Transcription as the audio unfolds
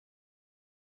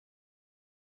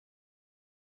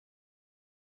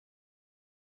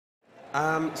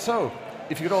So,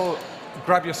 if you could all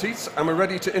grab your seats, and we're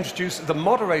ready to introduce the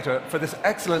moderator for this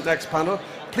excellent next panel.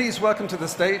 Please welcome to the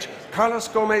stage Carlos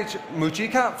Gómez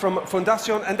Mujica from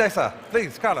Fundación Endesa.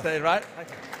 Please, Carlos. Say it right?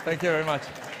 Thank you very much.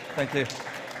 Thank you.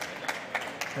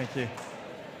 Thank you.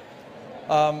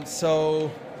 So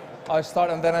I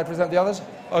start and then I present the others?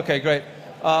 Okay, great.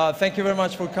 Thank you very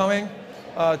much for coming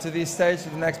to this stage, to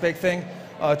the next big thing.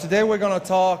 Today we're going to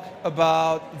talk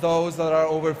about those that are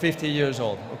over 50 years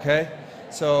old, okay?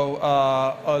 So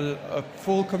a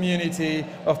full community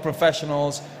of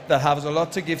professionals that have a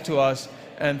lot to give to us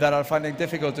and that are finding it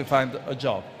difficult to find a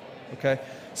job, okay?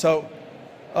 So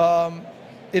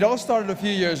it all started a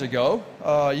few years ago.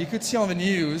 You could see on the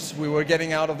news we were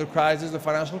getting out of the crisis, the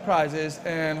financial crisis,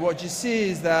 and what you see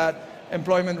is that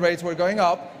employment rates were going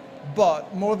up,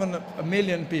 but more than a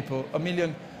million people, a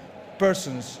million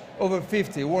persons over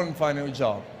 50 weren't finding a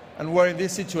job and were in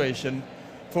this situation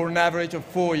for an average of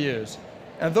 4 years.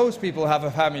 And those people have a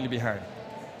family behind.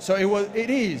 So it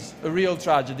is a real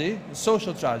tragedy, a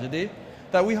social tragedy,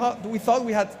 that we thought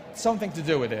we had something to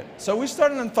do with it. So we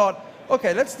started and thought,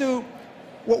 okay, let's do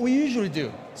what we usually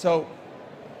do. So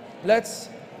let's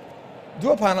do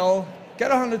a panel,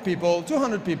 get 100 people,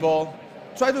 200 people,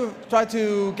 try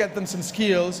to get them some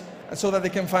skills so that they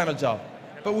can find a job.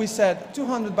 But we said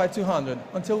 200 by 200,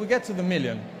 until we get to the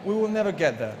million, we will never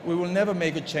get there. We will never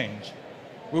make a change.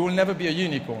 We will never be a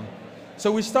unicorn.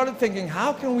 So we started thinking,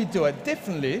 how can we do it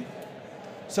differently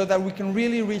so that we can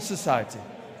really reach society?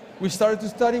 We started to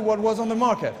study what was on the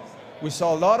market. We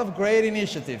saw a lot of great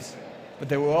initiatives, but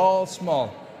they were all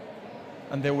small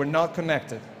and they were not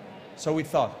connected. So we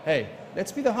thought, hey,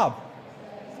 let's be the hub.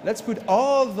 Let's put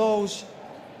all those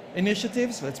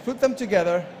initiatives, let's put them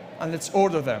together and let's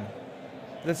order them.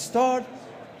 Let's start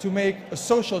to make a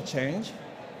social change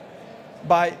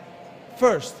by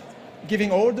first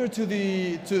giving order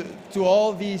to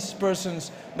all these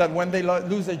persons that when they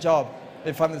lose their job,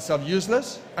 they find themselves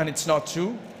useless, and it's not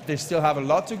true. They still have a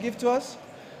lot to give to us.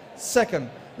 Second,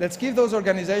 let's give those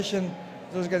organizations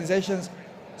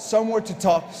somewhere to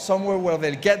talk, somewhere where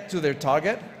they'll get to their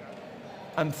target.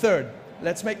 And third,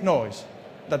 let's make noise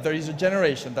that there is a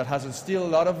generation that has still a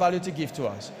lot of value to give to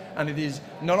us. And it is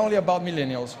not only about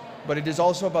millennials, but it is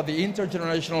also about the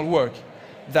intergenerational work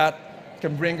that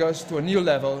can bring us to a new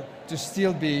level to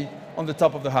still be on the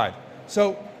top of the hype.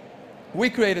 So we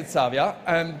created Savia,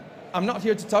 and I'm not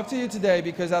here to talk to you today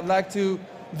because I'd like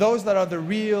those that are the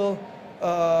real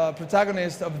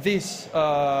protagonists of this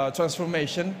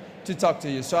transformation to talk to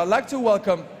you. So I'd like to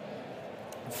welcome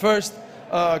first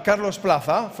Carlos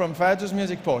Plaza from Firetos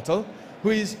Music Portal,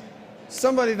 who is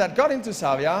somebody that got into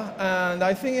Savia, and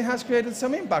I think it has created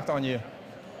some impact on you.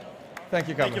 Thank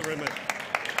you, Carlos. Thank you very much.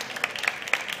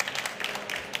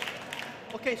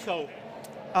 Okay, so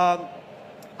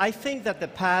I think that the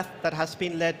path that has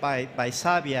been led by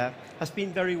Savia has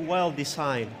been very well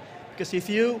designed. Because if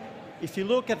you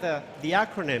look at the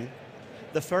acronym,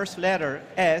 the first letter,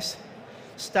 S,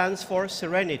 stands for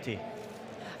serenity.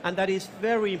 And that is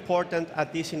very important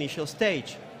at this initial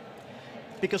stage.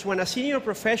 Because when a senior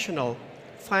professional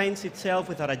finds itself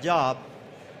without a job,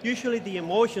 usually the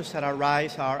emotions that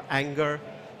arise are anger,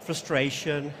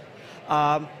 frustration,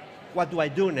 what do I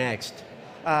do next?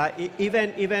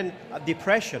 Even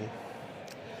depression.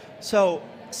 So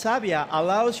Savia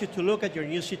allows you to look at your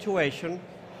new situation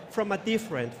from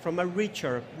a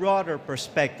richer, broader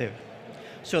perspective,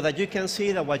 so that you can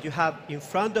see that what you have in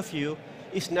front of you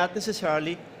is not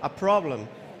necessarily a problem.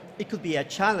 It could be a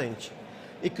challenge.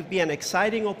 It could be an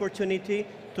exciting opportunity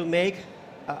to make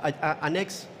a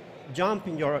next jump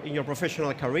in your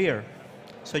professional career.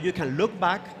 So you can look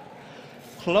back,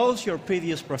 close your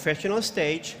previous professional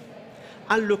stage,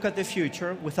 and look at the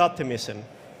future with optimism.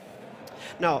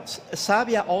 Now,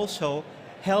 Savia also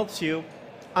helps you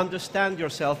understand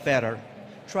yourself better.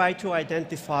 Try to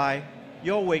identify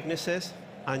your weaknesses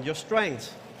and your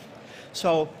strengths.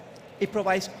 So it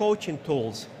provides coaching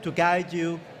tools to guide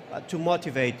you, to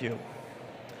motivate you.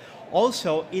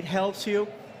 Also, it helps you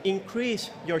increase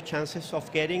your chances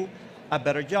of getting a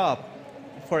better job.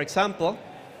 For example,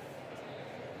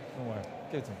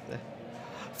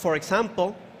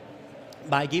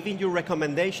 by giving you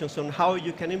recommendations on how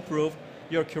you can improve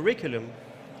your curriculum,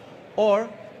 or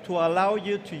to allow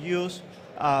you to use,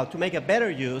 to make a better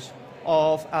use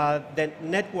of the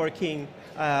networking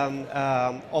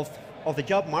of the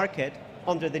job market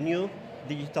under the new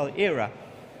digital era.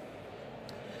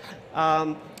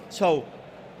 So,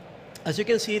 as you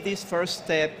can see, this first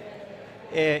step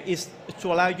is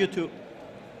to allow you to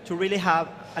really have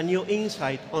a new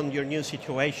insight on your new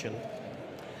situation.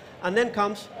 And then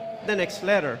comes the next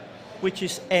letter, which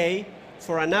is A,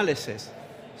 for analysis.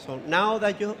 So now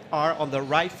that you are on the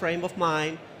right frame of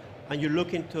mind and you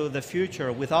look into the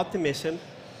future with optimism,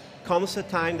 comes a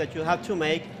time that you have to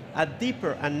make a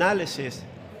deeper analysis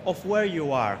of where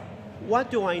you are.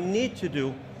 What do I need to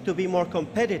do to be more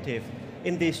competitive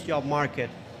in this job market?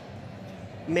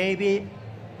 Maybe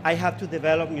I have to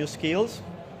develop new skills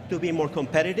to be more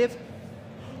competitive,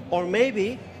 or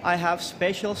maybe I have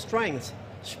special strengths,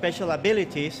 special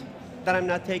abilities that I'm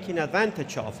not taking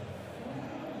advantage of.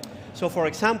 So for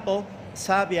example,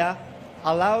 Sabia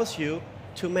allows you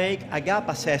to make a gap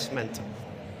assessment.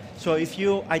 So if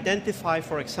you identify,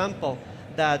 for example,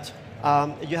 that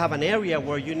you have an area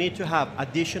where you need to have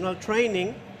additional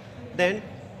training, then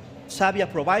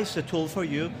Sabia provides a tool for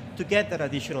you to get that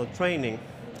additional training.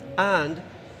 And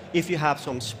if you have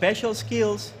some special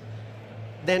skills,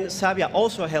 then Sabia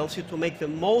also helps you to make the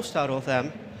most out of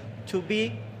them to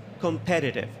be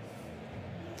competitive.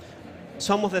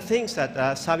 Some of the things that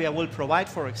Sabia will provide,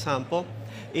 for example,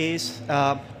 is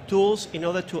tools in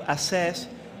order to assess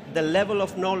the level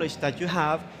of knowledge that you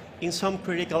have in some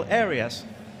critical areas,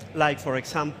 like, for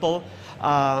example,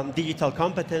 digital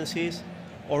competencies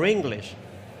or English.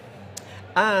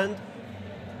 And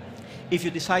if you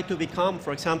decide to become,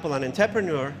 for example, an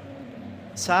entrepreneur,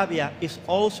 Sabia is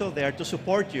also there to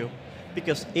support you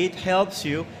because it helps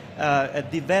you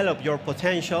develop your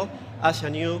potential as a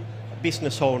new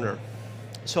business owner.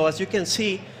 So as you can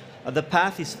see, the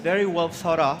path is very well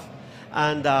thought of,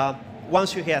 and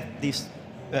once you have these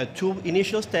two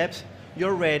initial steps,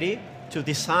 you're ready to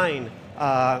design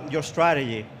your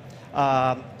strategy.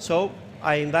 So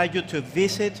I invite you to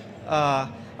visit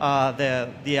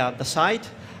the site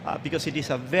because it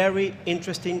is a very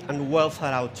interesting and well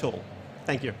thought out tool.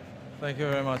 Thank you. Thank you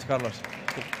very much, Carlos.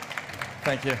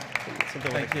 Thank you.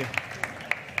 Thank you.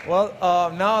 Well,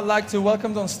 now I'd like to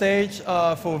welcome on stage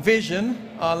for Vision.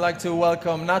 I'd like to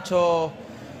welcome Nacho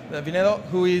Pinedo,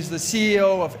 who is the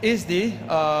CEO of ISDI,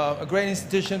 a great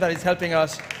institution that is helping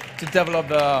us to develop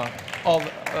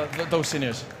those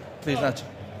seniors. Please, Nacho.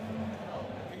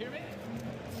 You hear me?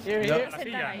 Here. Yep.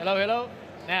 Hello, hello.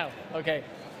 Now, okay.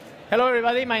 Hello,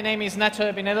 everybody. My name is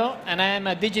Nacho Pinedo, and I am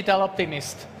a digital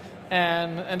optimist.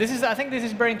 And this is, I think this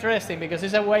is very interesting because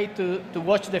it's a way to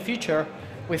watch the future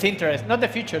with interest. Not the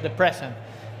future, the present.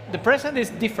 The present is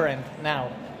different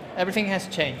now. Everything has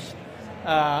changed.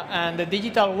 And the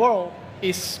digital world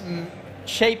is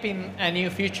shaping a new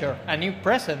future, a new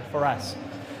present for us.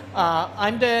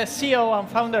 I'm the CEO and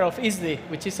founder of ISDI,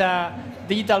 which is a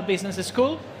digital business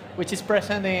school, which is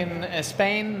present in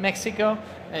Spain, Mexico,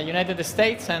 United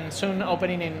States, and soon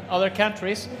opening in other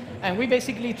countries. And we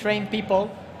basically train people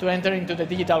to enter into the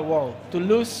digital world, to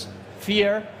lose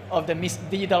fear of the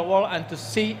digital world and to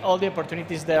see all the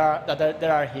opportunities that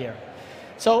are here.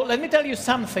 So let me tell you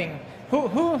something.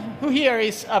 Who here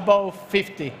is above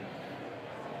 50?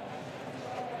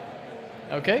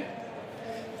 Okay?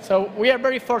 So we are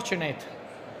very fortunate.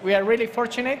 We are really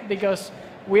fortunate because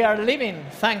we are living,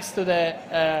 thanks to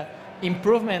the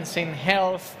improvements in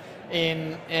health,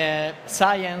 in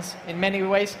science, in many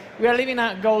ways, we are living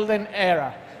a golden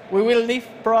era. We will live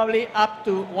probably up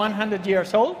to 100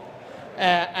 years old,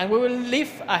 and we will live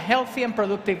a healthy and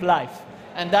productive life,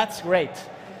 and that's great.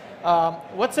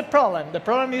 What's the problem? The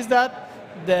problem is that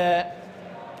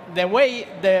the way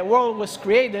the world was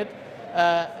created,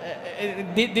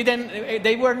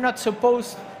 they were not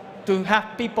supposed to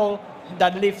have people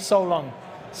that live so long.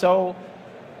 So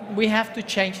we have to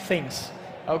change things,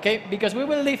 okay? Because we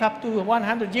will live up to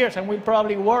 100 years and we'll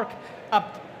probably work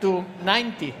up to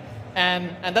 90.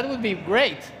 And that would be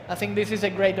great. I think this is a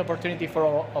great opportunity for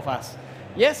all of us.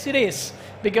 Yes, it is.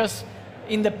 Because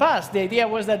in the past, the idea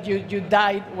was that you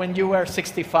died when you were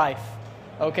 65,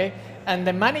 okay? And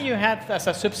the money you had as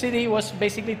a subsidy was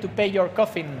basically to pay your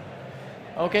coffin,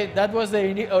 okay? That was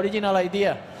the original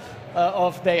idea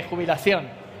of the jubilación,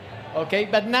 okay?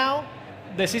 But now,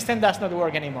 the system does not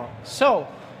work anymore. So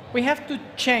we have to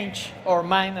change our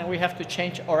mind and we have to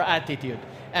change our attitude.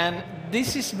 And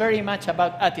this is very much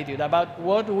about attitude, about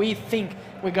what we think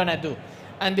we're going to do.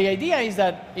 And the idea is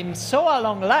that in so a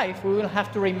long life, we will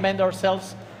have to reinvent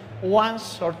ourselves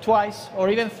once or twice or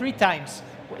even 3 times.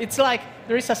 It's like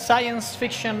there is a science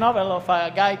fiction novel of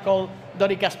a guy called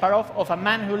Dori Kasparov, of a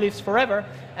man who lives forever,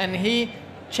 and he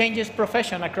changes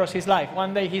profession across his life.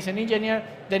 One day he's an engineer,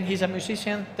 then he's a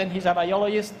musician, then he's a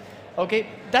biologist. Okay,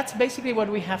 that's basically what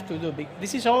we have to do.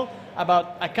 This is all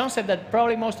about a concept that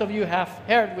probably most of you have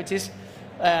heard, which is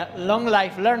long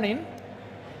life learning,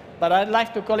 but I'd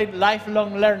like to call it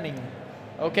lifelong learning,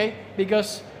 okay?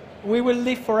 Because we will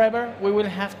live forever, we will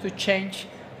have to change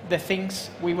the things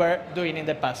we were doing in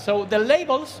the past. So the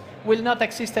labels will not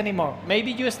exist anymore.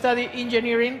 Maybe you study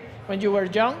engineering when you were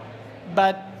young,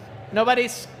 but nobody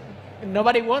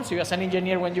wants you as an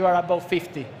engineer when you are above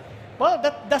 50. Well,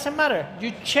 that doesn't matter.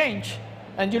 You change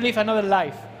and you live another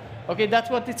life. Okay, that's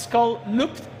what it's called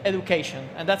looped education,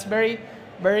 and that's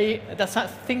that's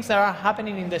things that are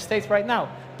happening in the States right now.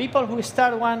 People who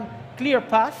start one clear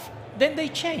path, then they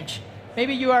change.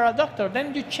 Maybe you are a doctor,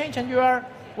 then you change and you are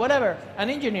whatever, an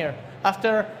engineer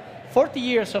after 40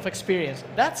 years of experience.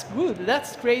 That's good.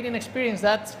 That's creating experience.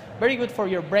 That's very good for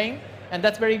your brain, and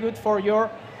that's very good for your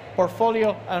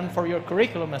portfolio and for your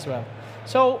curriculum as well.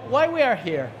 So why we are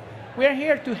here? We are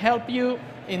here to help you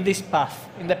in this path,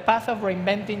 in the path of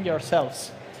reinventing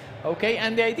yourselves. Okay,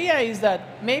 and the idea is that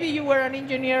maybe you were an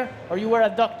engineer, or you were a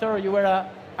doctor, or you were an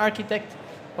architect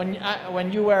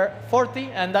when you were 40,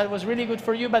 and that was really good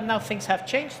for you, but now things have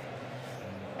changed,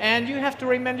 and you have to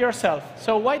reinvent yourself.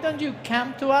 So why don't you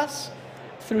come to us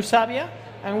through Sabia,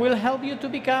 and we'll help you to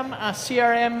become a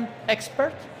CRM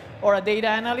expert, or a data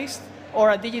analyst,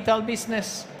 or a digital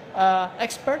business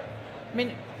expert? I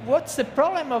mean, what's the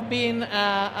problem of being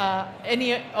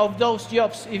any of those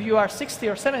jobs if you are 60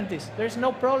 or 70s? There's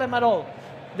no problem at all.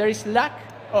 There is lack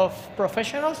of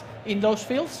professionals in those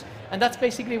fields, and that's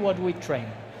basically what we train.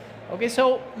 Okay,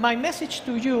 so my message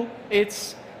to you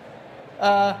is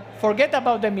forget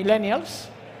about the millennials.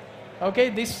 Okay,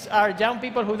 these are young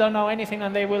people who don't know anything,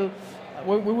 and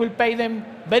we will pay them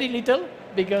very little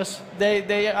because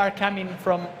they are coming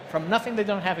from nothing, they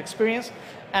don't have experience.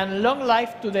 And long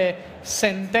life to the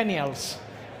centennials,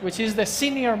 which is the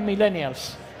senior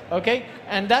millennials, okay?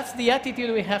 And that's the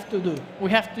attitude we have to do.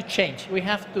 We have to change. We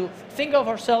have to think of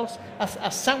ourselves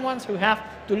as someone who have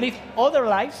to live other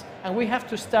lives, and we have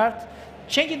to start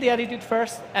changing the attitude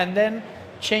first, and then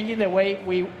changing the way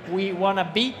we want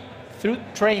to be through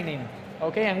training,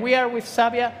 okay? And we are with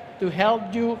Sabia to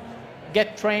help you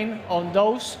get trained on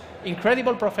those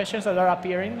incredible professions that are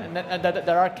appearing and that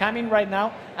are coming right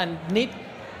now and need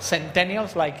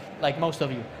centennials like most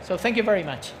of you. So thank you very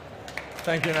much.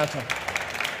 Thank you, Nacho.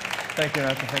 Thank you,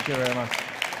 Nacho. Thank you very much.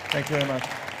 Thank you very much.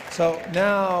 So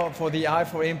now for the I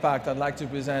for Impact, I'd like to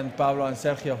present Pablo and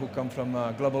Sergio, who come from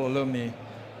Global Alumni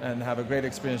and have a great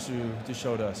experience to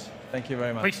show to us. Thank you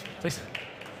very much. Please.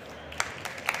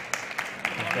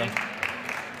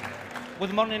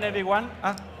 Good morning, everyone.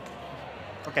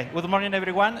 Okay. Good morning,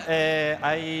 everyone.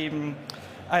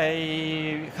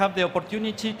 I have the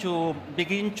opportunity to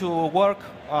begin to work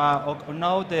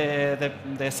now the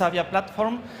Sabia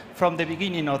platform from the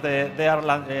beginning of they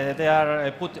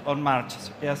are put on March.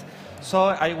 Yes, so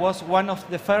I was one of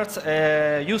the first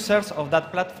users of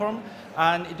that platform,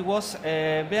 and it was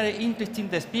a very interesting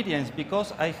experience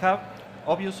because I have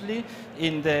obviously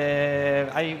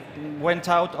I went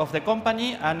out of the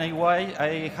company and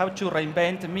I have to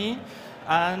reinvent me.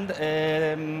 And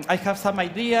I have some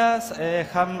ideas,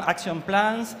 some action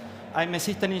plans. I'm a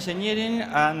system engineering,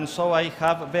 and so I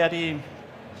have very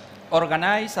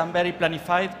organized and very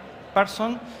planified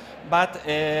person. But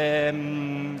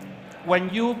when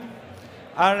you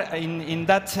are in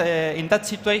that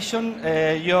situation,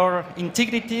 your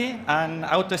integrity and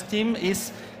auto-esteem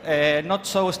is not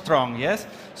so strong. Yes,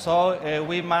 so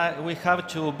we have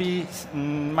to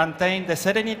maintain the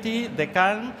serenity, the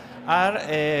calm.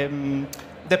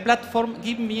 The platform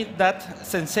gives me that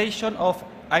sensation of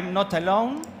I'm not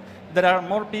alone. There are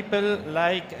more people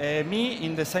like me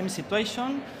in the same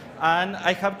situation, and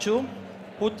I have to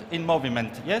put in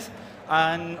movement. Yes,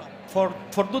 and for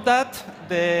do that,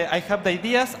 I have the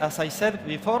ideas, as I said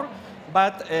before,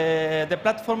 but the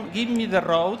platform gives me the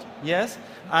road. Yes,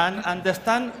 and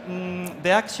understand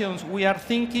the actions we are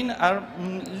thinking are a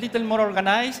little more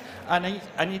organized,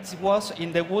 and it was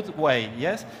in the good way.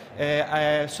 Yes,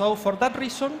 so for that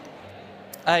reason,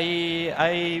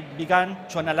 I began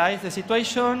to analyze the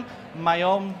situation, my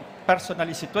own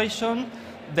personal situation,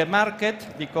 the market,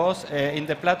 because in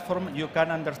the platform you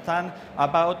can understand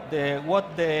about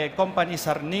what the companies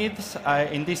are needs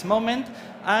in this moment,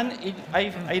 and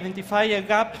I identify a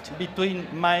gap between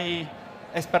my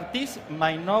expertise,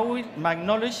 my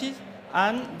knowledge,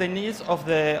 and the needs of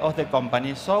the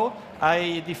company. So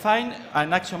I define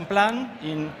an action plan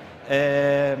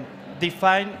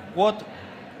define what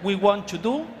we want to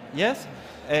do. Yes,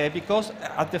 because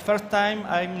at the first time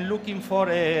I'm looking for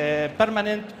a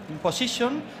permanent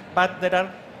position, but there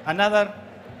are another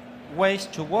ways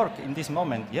to work in this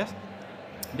moment. Yes,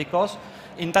 because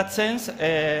in that sense,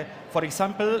 for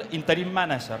example, interim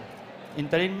manager.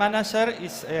 Interim manager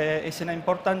is an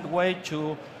important way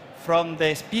to, from the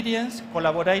experience,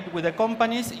 collaborate with the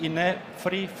companies in a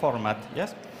free format.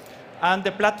 Yes, and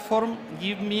the platform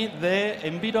gives me the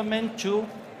environment to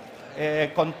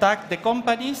contact the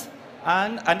companies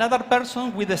and another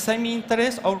person with the same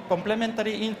interest or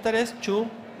complementary interest to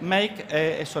make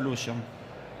a solution.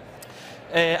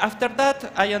 After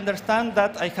that, I understand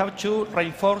that I have to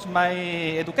reinforce my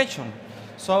education.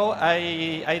 So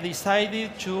I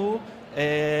decided to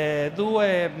do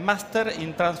a master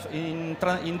in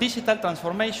digital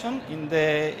transformation in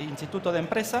the Instituto de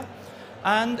Empresa,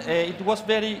 and it was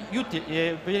very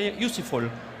useful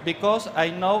because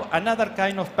I know another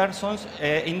kind of persons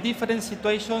in different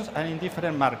situations and in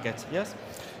different markets. Yes,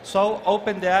 so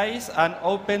open the eyes and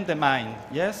open the mind.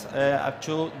 Yes,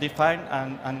 to define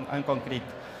and concrete.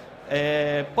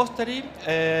 Posteriorly,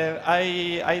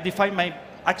 I define my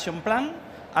action plan,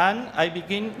 and I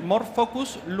begin more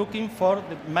focused looking for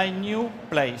my new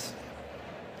place.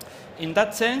 In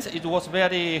that sense, it was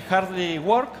very hardly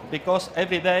work because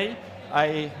every day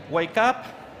I wake up,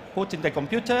 put in the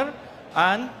computer,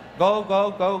 and go,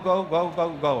 go, go, go, go, go,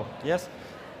 go. Yes,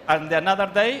 and the another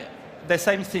day the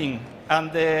same thing,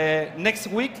 and the next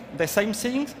week the same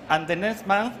thing, and the next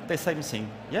month the same thing.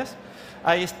 Yes,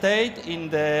 I stayed in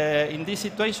this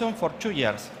situation for 2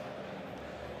 years.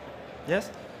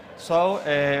 Yes. So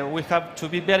we have to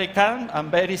be very calm and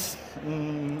very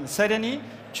serene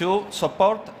to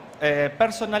support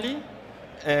personally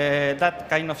that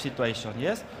kind of situation,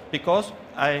 yes? Because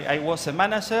I was a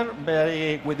manager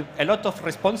with a lot of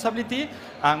responsibility,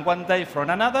 and one day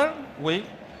from another, we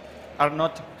are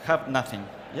not have nothing,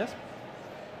 yes?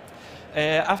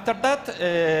 After that,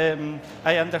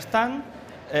 I understand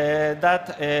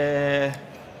that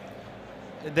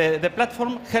the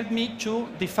platform helped me to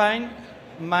define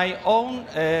my own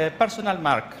personal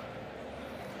mark,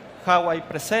 how I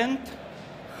present,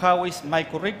 how is my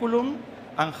curriculum,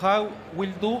 and how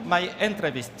will do my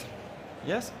interview.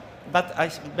 Yes, that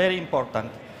is very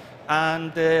important.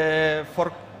 And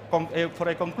for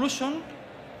a conclusion,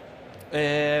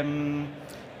 the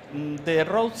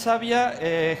Road Savia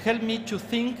helped me to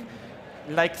think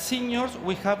like seniors.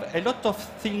 We have a lot of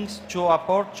things to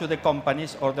apport to the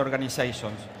companies or the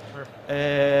organizations.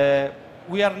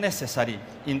 We are necessary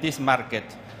in this market,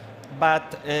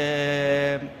 but we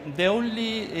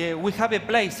have a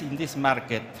place in this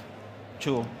market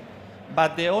too.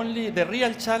 But the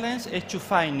real challenge is to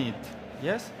find it.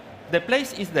 Yes, the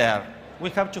place is there. We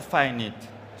have to find it.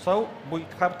 So we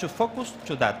have to focus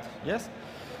to that. Yes.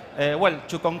 Well,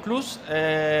 to conclude,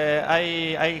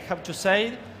 I have to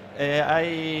say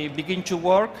I begin to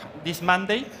work this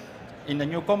Monday in a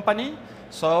new company.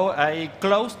 So I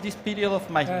closed this period of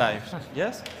my life,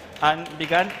 yes, and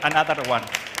began another one.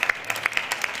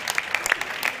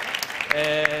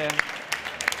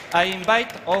 I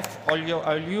invite all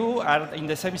you are in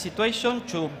the same situation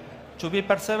to be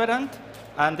perseverant,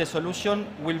 and the solution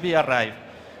will be arrived.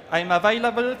 I'm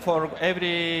available for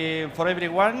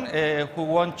everyone who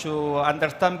want to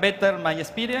understand better my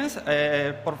experience.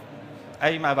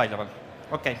 I'm available.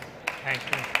 Okay. Thank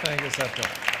you. Thank you, Sergio.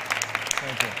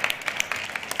 Thank you.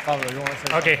 Pablo, you want to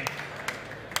say Okay. something?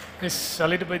 It's a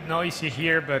little bit noisy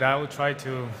here, but I will try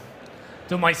to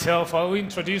do myself. I will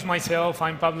introduce myself.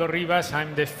 I'm Pablo Rivas.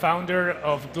 I'm the founder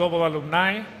of Global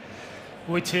Alumni,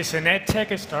 which is an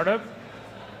edtech startup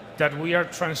that we are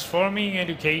transforming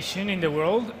education in the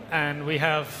world, and we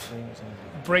have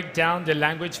break down the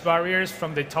language barriers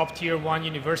from the top tier 1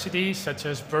 universities such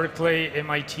as Berkeley,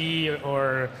 MIT,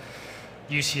 or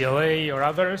UCLA or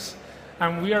others,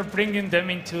 and we are bringing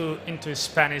them into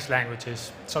Spanish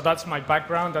languages. So that's my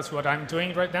background, that's what I'm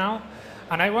doing right now.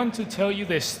 And I want to tell you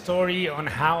the story on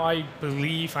how I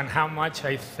believe and how much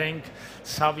I think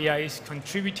Savia is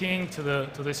contributing to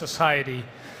the society.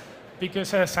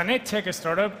 Because as an edtech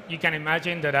startup, you can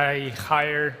imagine that I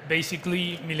hire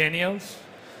basically millennials,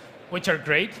 which are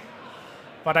great.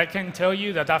 But I can tell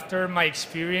you that after my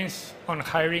experience on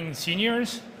hiring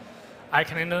seniors, I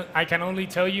can only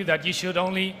tell you that you should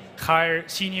only hire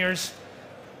seniors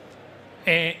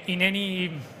in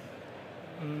any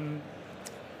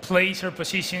place or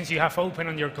positions you have open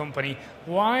on your company.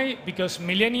 Why? Because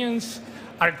millennials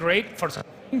are great for some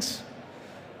things,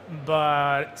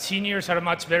 but seniors are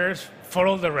much better for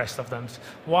all the rest of them.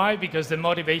 Why? Because the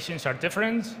motivations are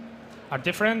different.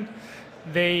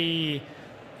 They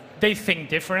think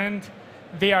different.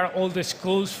 They are all the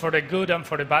schools for the good and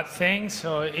for the bad things.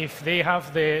 So if they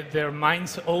have their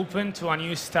minds open to a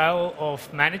new style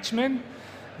of management,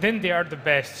 then they are the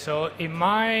best. So in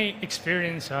my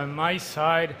experience on my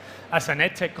side as an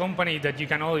edtech company that you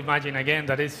can all imagine, again,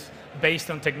 that is based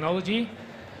on technology,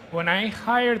 when I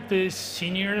hired these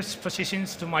seniors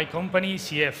positions to my company,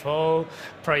 CFO,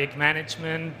 project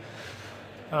management,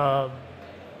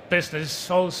 business,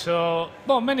 also,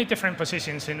 well, many different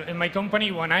positions. In my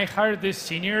company, when I hired these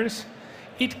seniors,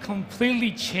 it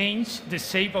completely changed the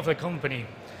shape of the company.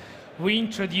 We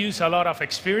introduce a lot of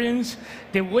experience.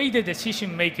 The way the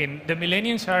decision making, the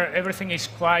millennials are, everything is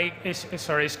quick,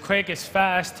 is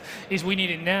fast, is we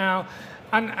need it now.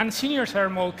 And seniors are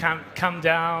more calm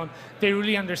down. They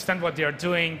really understand what they are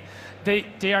doing.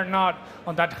 They are not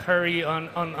on that hurry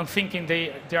on thinking.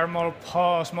 They are more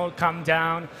paused, more calm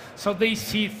down. So they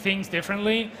see things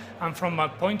differently. And from a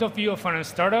point of view of a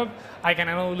startup, I can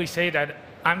only say that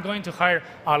I'm going to hire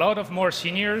a lot of more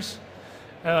seniors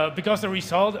because the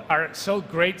results are so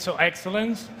great, so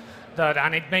excellent,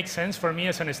 and it makes sense for me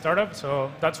as a startup. So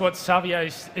that's what Savvia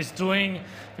is doing,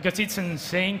 because it's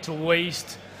insane to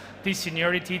waste this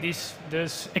seniority,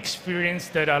 this experience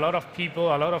that a lot of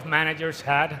people, a lot of managers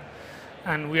had,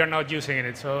 and we are not using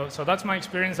it. So that's my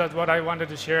experience. That's what I wanted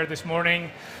to share this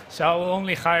morning. So I will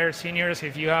only hire seniors.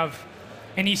 If you have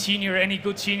any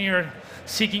good senior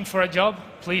seeking for a job,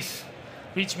 please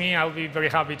reach me. I'll be very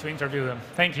happy to interview them.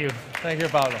 Thank you. Thank you,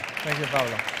 Pablo. Thank you,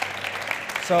 Pablo.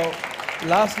 So,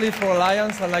 lastly, for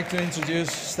Allianz, I'd like to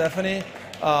introduce Stephanie.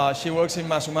 She works in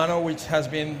Masumano, which has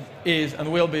been, is,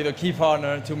 and will be the key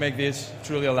partner to make this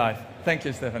truly alive. Thank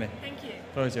you, Stephanie. Thank you.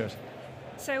 The floor is yours.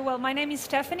 So, well, my name is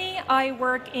Stephanie. I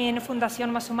work in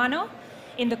Fundación Masumano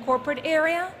in the corporate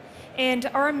area, and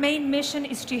our main mission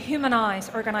is to humanize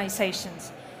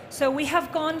organizations. So we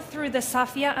have gone through the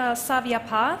Savvia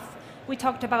path. We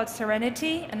talked about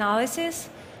serenity, analysis,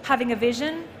 having a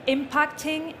vision,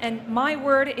 impacting, and my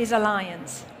word is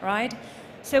alliance, right?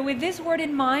 So with this word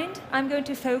in mind, I'm going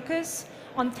to focus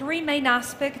on three main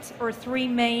aspects or three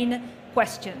main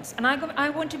questions. And I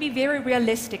want to be very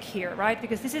realistic here, right?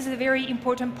 Because this is a very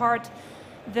important part,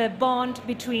 the bond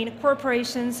between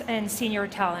corporations and senior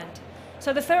talent.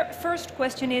 So the first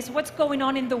question is, what's going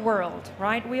on in the world,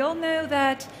 right? We all know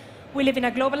that we live in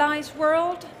a globalized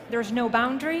world. There's no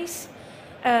boundaries.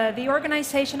 The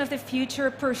organization of the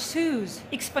future pursues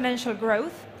exponential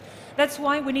growth. That's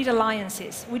why we need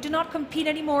alliances. We do not compete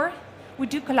anymore. We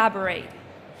do collaborate.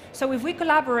 So if we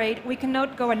collaborate, we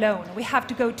cannot go alone. We have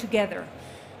to go together.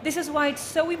 This is why it's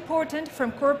so important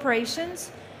from corporations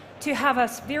to have a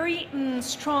very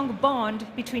strong bond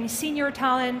between senior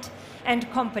talent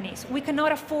and companies. We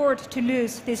cannot afford to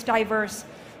lose this diverse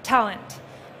talent.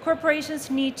 Corporations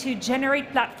need to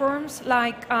generate platforms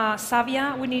like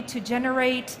Savvia. We need to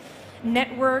generate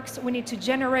networks. We need to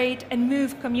generate and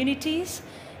move communities,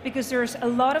 because there's a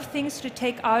lot of things to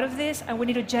take out of this, and we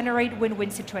need to generate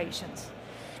win-win situations.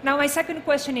 Now, my second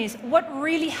question is, what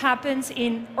really happens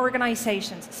in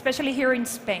organizations, especially here in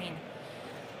Spain?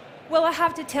 Well, I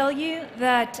have to tell you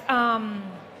that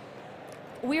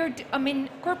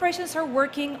corporations are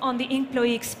working on the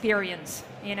employee experience.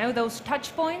 You know, those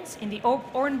touch points in the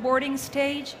onboarding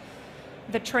stage,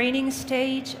 the training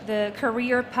stage, the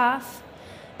career path.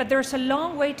 But there's a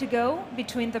long way to go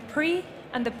between the pre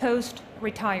and the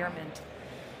post-retirement.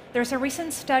 There's a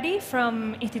recent study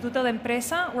from Instituto de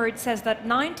Empresa where it says that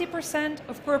 90%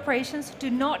 of corporations do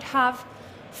not have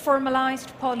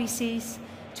formalized policies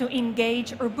to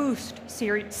engage or boost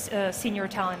senior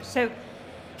talent. So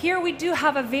here we do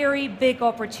have a very big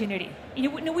opportunity.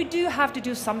 We do have to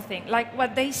do something, like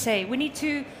what they say. We need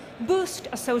to boost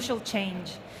a social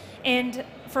change. And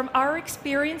from our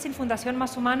experience in Fundación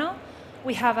Masumano,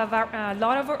 we have a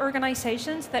lot of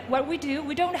organizations that what we do,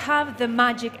 we don't have the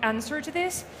magic answer to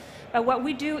this, but what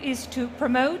we do is to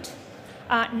promote,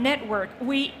 network.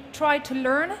 We try to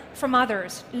learn from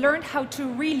others, learn how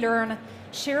to relearn,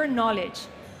 share knowledge.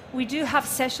 We do have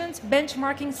sessions,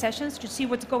 benchmarking sessions to see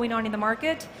what's going on in the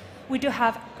market. We do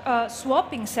have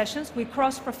swapping sessions. We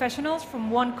cross professionals from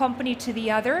one company to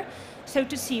the other. So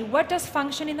to see what does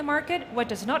function in the market, what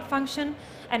does not function,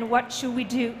 and what should we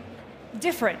do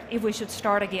different if we should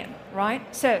start again, right?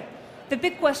 So the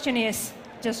big question is,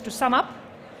 just to sum up,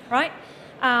 right?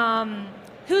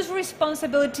 Whose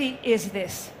responsibility is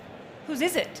this? Whose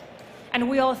is it? And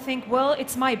we all think, well,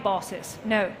 it's my boss's.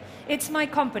 No. It's my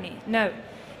company. No.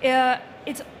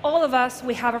 It's all of us.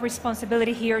 We have a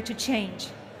responsibility here to change.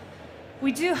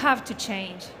 We do have to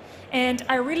change. And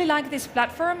I really like this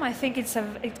platform. I think it's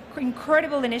an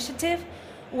incredible initiative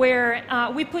where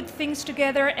we put things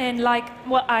together, and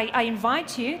I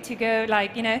invite you to go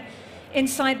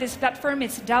inside this platform.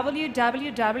 It's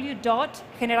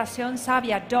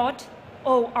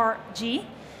www.generacionsavia.org.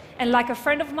 And like a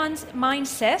friend of mine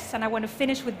says, and I want to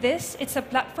finish with this, it's a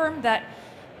platform that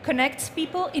connects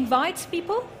people, invites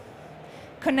people,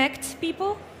 connects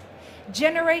people,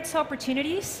 generates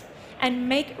opportunities, and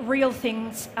make real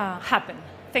things happen.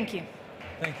 Thank you.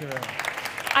 Thank you very much.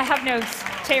 I have notes.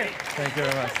 Terry. Thank you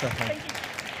very much, Stefan.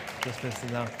 Just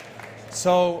listen now.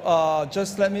 So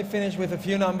just let me finish with a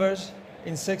few numbers.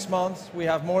 In 6 months, we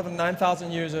have more than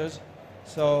 9,000 users.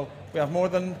 So we have more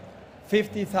than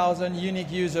 50,000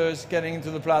 unique users getting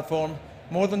into the platform.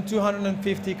 More than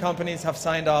 250 companies have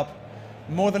signed up.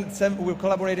 We're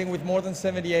collaborating with more than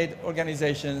 78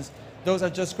 organizations. Those are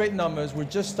just great numbers. We're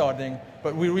just starting,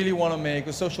 but we really want to make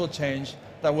a social change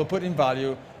that will put in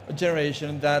value a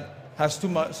generation that has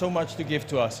so much to give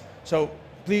to us. So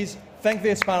please thank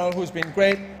this panel, who's been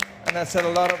great, and has said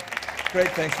a lot of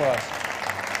great things for us.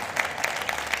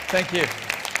 Thank you.